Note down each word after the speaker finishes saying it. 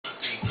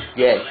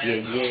Yeah, yeah,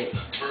 yeah.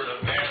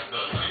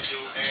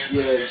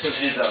 Yeah, check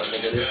this out,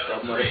 nigga. This is the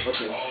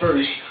motherfucking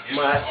first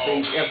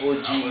MySpace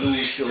FOG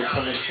news show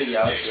coming to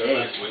y'all your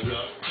ass, nigga.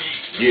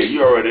 Yeah,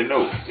 you already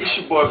know. It's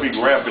your boy Big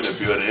Ramp in the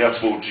building,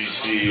 FOG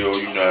CEO,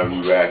 you know how we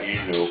rock, you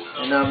know.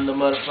 And I'm the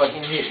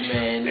motherfucking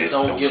Hitman.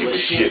 Don't give a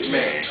shit,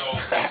 man.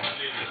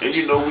 And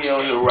you know we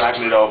on here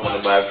rocking it off on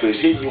the MySpace,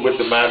 hitting you with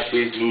the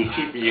MySpace news,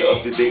 keeping you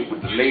up to date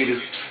with the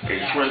latest and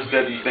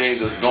trend-setting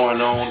things that's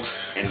going on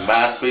in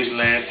MySpace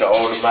land. To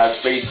all the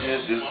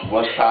MySpacians, this is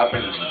what's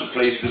popping, this is the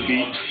place to be.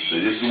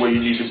 So this is where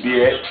you need to be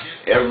at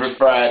every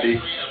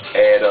Friday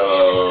at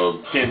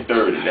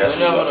 10:30. That's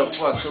whenever the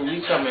fuck, so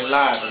we coming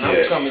live, and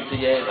I'm coming to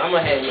your ass. I'm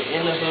gonna have you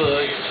in the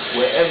hood,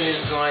 wherever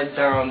it's going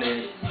down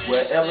there,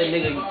 wherever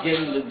nigga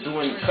getting to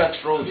doing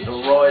cutthroat, the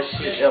rawest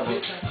shit ever.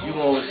 You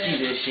gonna see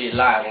this shit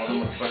live on the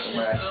motherfucking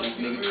MySpace,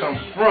 nigga. Come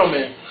from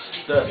it,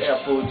 the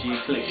FOG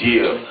click.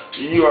 Yeah,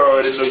 you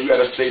already know you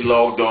gotta stay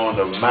logged on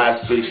to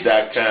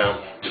myspace.com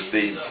to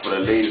stay for the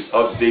latest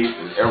updates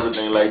and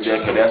everything like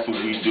that, cause that's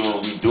what we doing.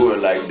 We do it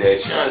like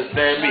that. You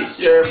understand me?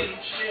 Yeah.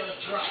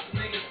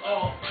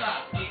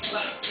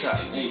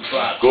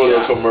 Go to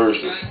a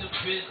commercial.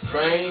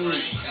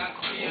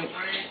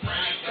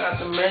 Got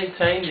to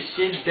maintain the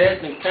shit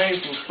that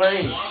came from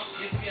fame.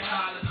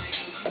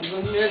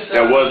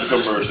 That was a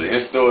commercial.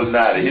 And still is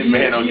not. His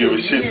man don't give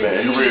a shit,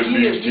 man. He real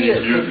music,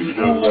 you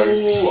know,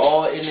 right?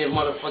 All in that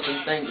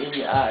motherfucking thing in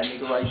your eye,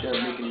 nigga, right there,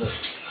 making look.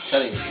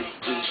 Tell you,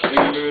 it's free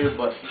murder,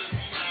 but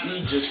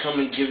we just come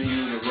and giving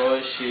you the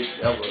rawest shit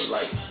ever.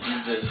 Like, we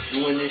just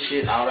doing this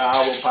shit out of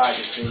our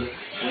pockets, nigga.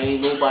 There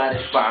ain't nobody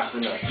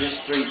sponsoring us. This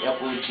straight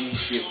FOG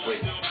shit for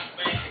you.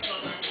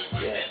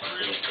 Yeah,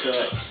 it's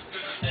cut.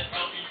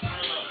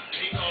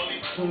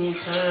 2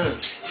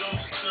 times.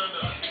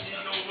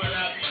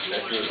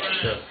 That's it right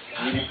there.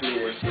 Really play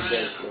that shit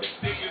back, bro.